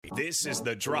This is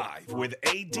The Drive with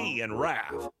AD and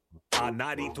Rav on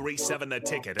 93.7 The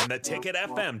Ticket and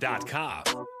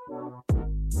theticketfm.com.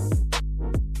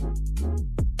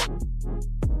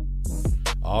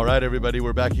 All right, everybody,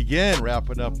 we're back again,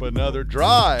 wrapping up another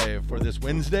drive for this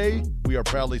Wednesday. We are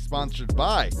proudly sponsored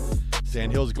by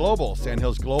Sandhills Global.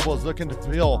 Sandhills Global is looking to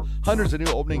fill hundreds of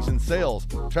new openings in sales,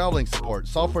 traveling support,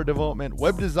 software development,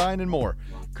 web design, and more.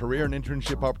 Career and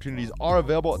internship opportunities are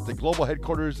available at the global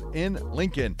headquarters in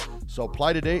Lincoln. So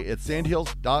apply today at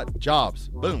sandhills.jobs.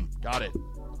 Boom, got it.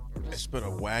 It's been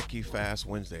a wacky, fast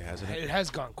Wednesday, hasn't it? It has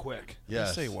gone quick.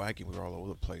 Yes. I say wacky, we're all over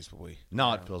the place, but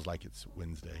No, it feels like it's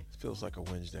Wednesday. It feels like a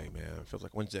Wednesday, man. It feels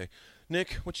like Wednesday.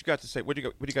 Nick, what you got to say? What do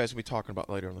you guys going to be talking about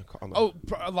later on the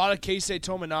a lot of Keisei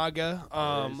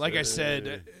Tominaga. Like I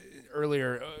said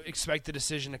earlier, expect the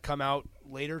decision to come out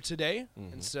later today.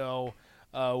 Mm-hmm. And so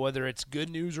whether it's good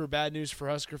news or bad news for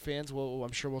Husker fans,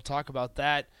 I'm sure we'll talk about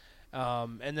that.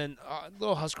 And then a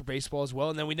little Husker baseball as well.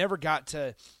 And then we never got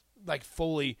to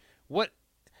fully what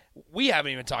we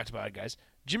haven't even talked about it, guys.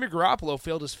 Jimmy Garoppolo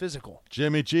failed his physical.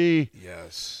 Jimmy G.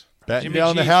 Yes. Batting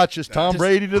down the hatches, Tom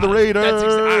Brady to the Raiders.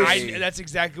 That's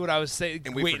exactly what I was saying.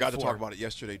 And we forgot to talk about it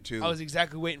yesterday, too. I was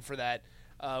exactly waiting for that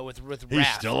with Raph. He's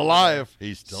still alive.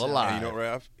 He's still alive. And you know,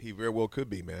 Raph, he very well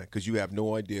could be, man, because you have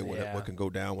no idea what can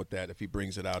go down with that if he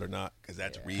brings it out or not, because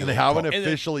that's real. And they haven't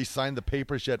officially signed the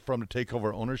papers yet for him to take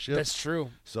over ownership. That's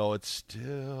true. So it's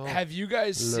still Have you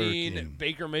guys seen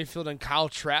Baker Mayfield and Kyle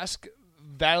Trask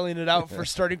battling it out for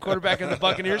starting quarterback in the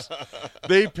Buccaneers?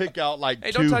 They pick out Hey,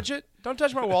 don't touch it. Don't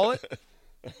touch my wallet.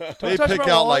 They pick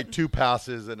out two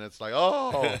passes, and it's like,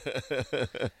 oh.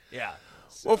 Yeah.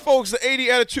 So. Well, folks, the 80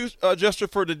 attitude gesture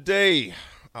for today.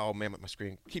 Oh, man, with my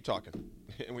screen. Keep talking.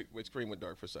 My screen went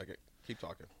dark for a second. Keep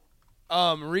talking.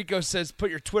 Rico says, put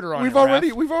your Twitter on. We've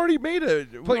already made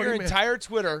it. Put your entire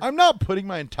Twitter. I'm not putting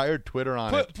my entire Twitter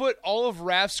on it. Put all of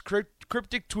Raph's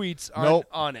cryptic tweets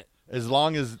on it. As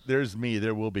long as there's me,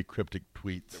 there will be cryptic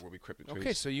tweets. There will be cryptic tweets.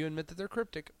 Okay, so you admit that they're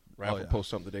cryptic. Raph will post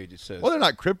something today that says. Well, they're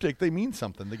not cryptic. They mean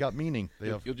something. They got meaning.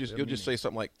 You'll just say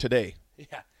something like today. Yeah.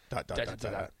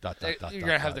 You're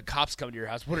gonna have the cops come to your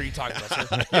house. What are you talking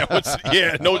about,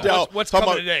 sir? No doubt. What's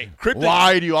coming today? Cryptic.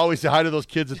 Why do you always say hi to those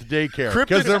kids at the daycare?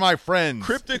 Because they're my friends.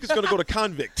 Cryptic is going to go to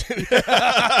convict.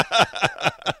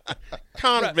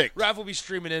 Convict. Raph will be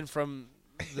streaming in from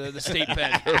the state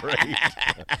pen. Right.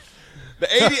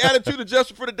 The 80 Attitude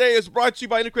Adjustment for today is brought to you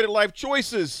by Integrated Life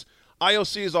Choices.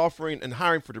 ILC is offering and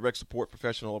hiring for direct support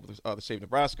professional over the state of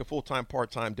Nebraska, full-time,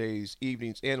 part-time days,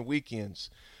 evenings, and weekends.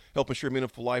 Help ensure a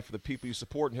meaningful life for the people you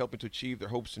support and helping to achieve their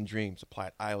hopes and dreams. Apply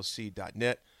at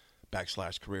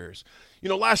ilc.net/careers. You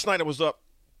know, last night I was up,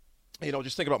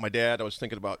 just thinking about my dad. I was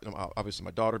thinking about, obviously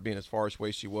my daughter being as far away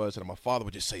as she was, and my father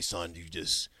would just say, son, you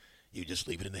just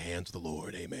leave it in the hands of the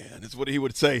Lord. Amen. That's what he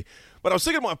would say. But I was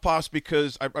thinking about my pops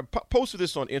because I posted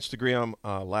this on Instagram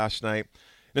last night.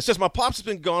 And it says, my pops has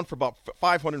been gone for about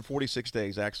 546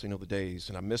 days. I actually know the days.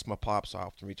 And I miss my pops. I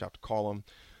often reach out to call him.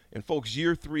 And, folks,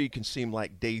 year 3 can seem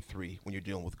like day 3 when you're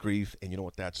dealing with grief. And you know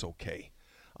what? That's okay.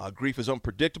 Grief is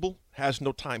unpredictable, has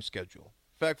no time schedule.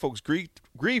 In fact, folks,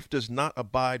 grief does not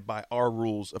abide by our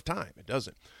rules of time. It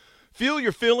doesn't. Feel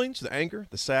your feelings, the anger,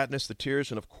 the sadness, the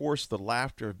tears, and, of course, the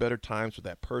laughter of better times with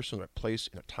that person or that place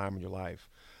in a time in your life.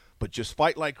 But just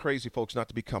fight like crazy, folks, not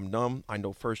to become numb. I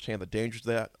know firsthand the dangers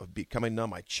of becoming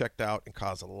numb. I checked out and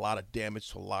caused a lot of damage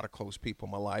to a lot of close people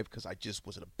in my life because I just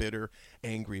was a bitter,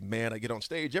 angry man. I get on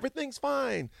stage, everything's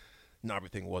fine. No,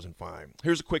 everything wasn't fine.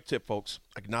 Here's a quick tip, folks.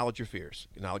 Acknowledge your fears.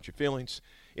 Acknowledge your feelings.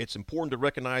 It's important to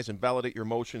recognize and validate your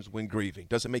emotions when grieving.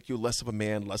 Doesn't make you less of a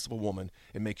man, less of a woman.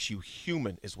 It makes you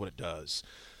human is what it does.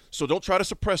 So don't try to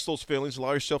suppress those feelings.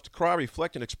 Allow yourself to cry,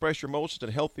 reflect, and express your emotions in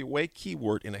a healthy way.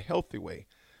 Keyword, in a healthy way.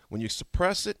 When you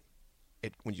suppress it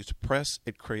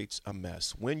creates a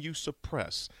mess. When you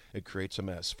suppress, it creates a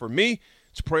mess. For me,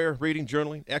 it's prayer, reading,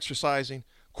 journaling, exercising.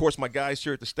 Of course, my guys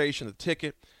here at the station, the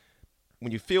ticket.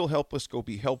 When you feel helpless, go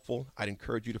be helpful. I'd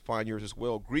encourage you to find yours as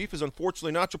well. Grief is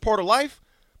unfortunately not your part of life,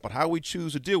 but how we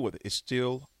choose to deal with it is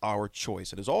still our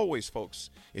choice. And as always,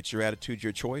 folks, it's your attitude,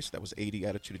 your choice. That was 80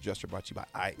 Attitude Adjuster brought to you by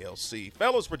ILC.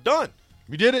 Fellas, we're done.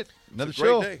 We did it. Another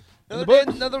show. Day.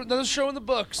 Another show in the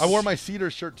books. I wore my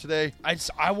Cedar shirt today.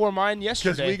 I wore mine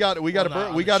yesterday. Because we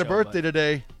got a birthday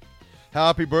today.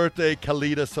 Happy birthday,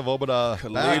 Kalita Svoboda.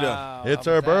 Kalita. It's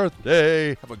her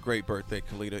birthday. Have a great birthday,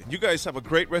 Kalita. You guys have a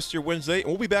great rest of your Wednesday, and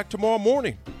we'll be back tomorrow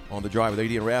morning on The Drive with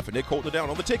AD and Raph and Nick holding it down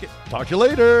on the ticket. Talk to you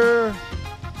later.